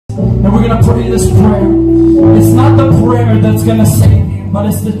And we're going to pray this prayer. It's not the prayer that's going to save you, but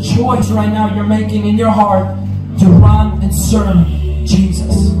it's the choice right now you're making in your heart to run and serve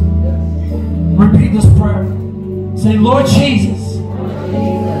Jesus. Repeat this prayer. Say, Lord Jesus.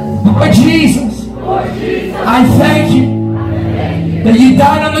 Lord Jesus. I thank you that you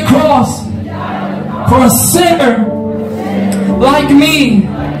died on the cross for a sinner like me,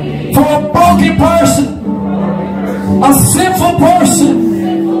 for a broken person, a sinful person,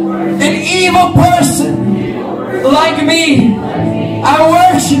 an evil person like me.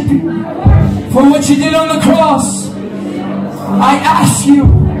 I worship you for what you did on the cross. I ask you,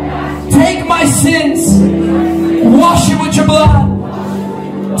 take my sins, wash it with your blood.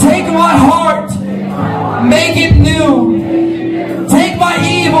 Take my heart, make it new. Take my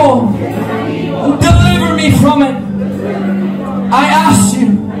evil, deliver me from it. I ask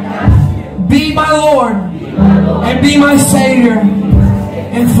you, be my Lord and be my Savior.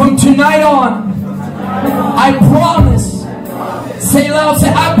 And from tonight on, I promise, say loud,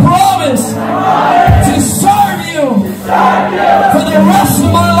 say, I promise to serve you